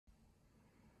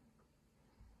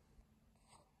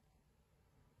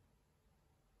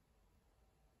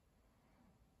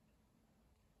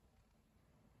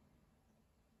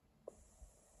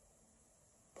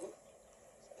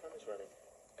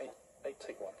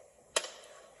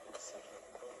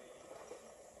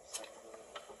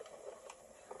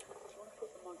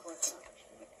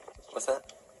What's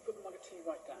that? Put the monitor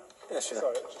right down. Yeah, sure.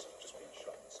 Sorry, it was just being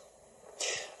shot.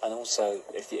 And also,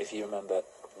 if you remember,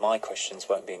 my questions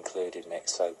won't be included, Mick,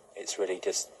 so it's really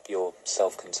just your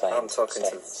self-contained I'm talking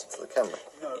to the camera.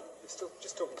 No, it's still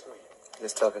just talking to you.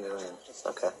 Just talking to Ian.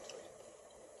 Okay.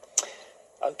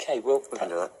 Okay, well, We can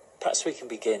do that. perhaps we can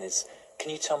begin.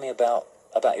 Can you tell me about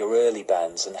your early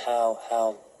bands and how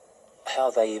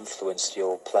they influenced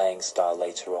your playing style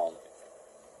later on?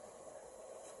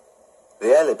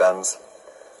 The early bands.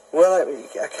 Well,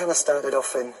 I kind of started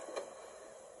off in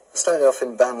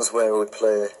bands where we would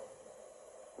play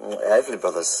Everly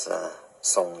Brothers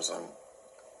songs and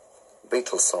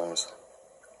Beatles songs,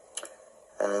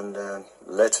 and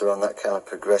later on that kind of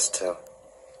progressed to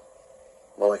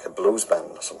more like a blues band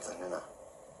or something, you know,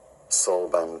 soul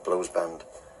band, blues band,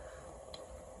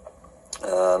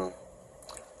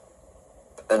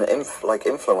 and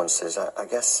influences. I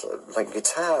guess like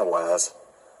guitar-wise.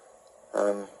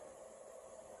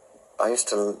 I used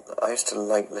to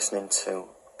like listening to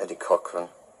Eddie Cochran,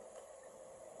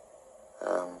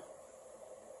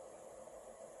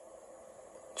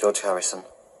 George Harrison,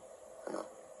 you know.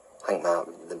 I think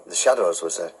the Shadows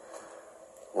was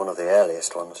one of the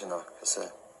earliest ones, you know, because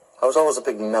I was always a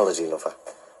big melody lover.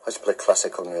 I used to play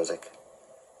classical music,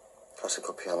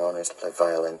 classical piano, and I used to play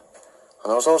violin,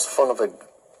 and I was always fond of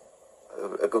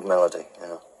a good melody, you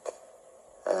know,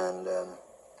 and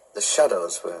the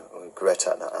Shadows were great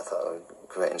at that. I thought they were a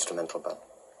great instrumental band.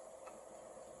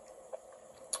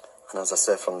 And as I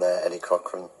say, from there, Eddie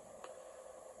Cochran,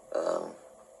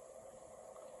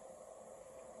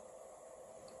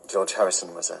 George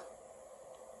Harrison was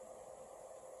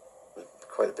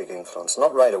quite a big influence.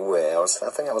 Not right away. I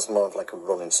think I was more of like a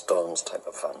Rolling Stones type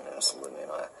of fan, you know, something, you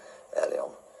know, early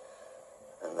on.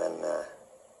 And then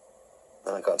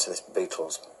I got into this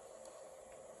Beatles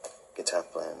guitar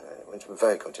playing, which was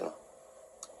very good, you know.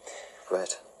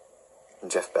 Great.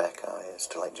 And Jeff Beck, I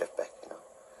used to like Jeff Beck, you know,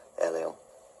 early on.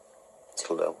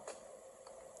 Still do.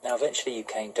 Now, eventually you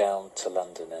came down to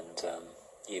London and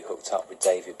you hooked up with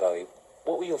David Bowie.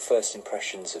 What were your first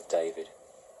impressions of David?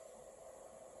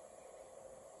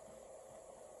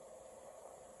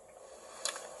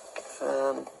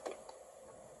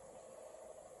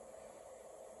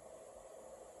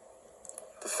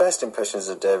 The first impressions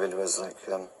of David was like,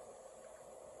 it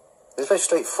was very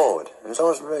straightforward. It was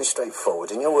always very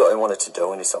straightforward. He knew what he wanted to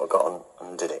do, and he sort of got on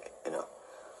and did it, you know.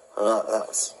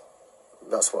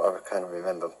 And that's what I kind of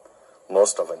remember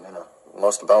most of him, you know,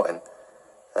 most about him.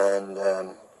 And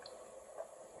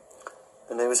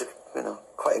he was,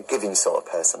 quite a giving sort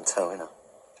of person too, you know,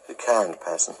 a kind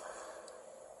person.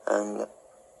 And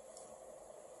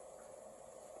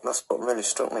that's what really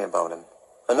struck me about him.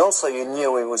 And also, you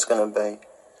knew he was going to be.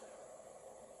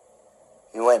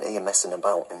 You weren't here messing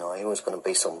about, you know. He was going to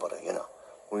be somebody, you know.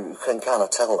 You can kind of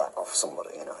tell that off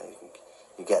somebody, you know.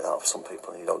 You get that off some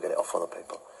people, and you don't get it off other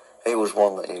people. He was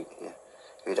one that you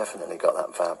definitely got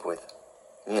that vibe with.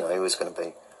 You know, he was going to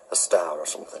be a star or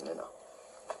something, you know,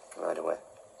 right away.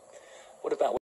 What about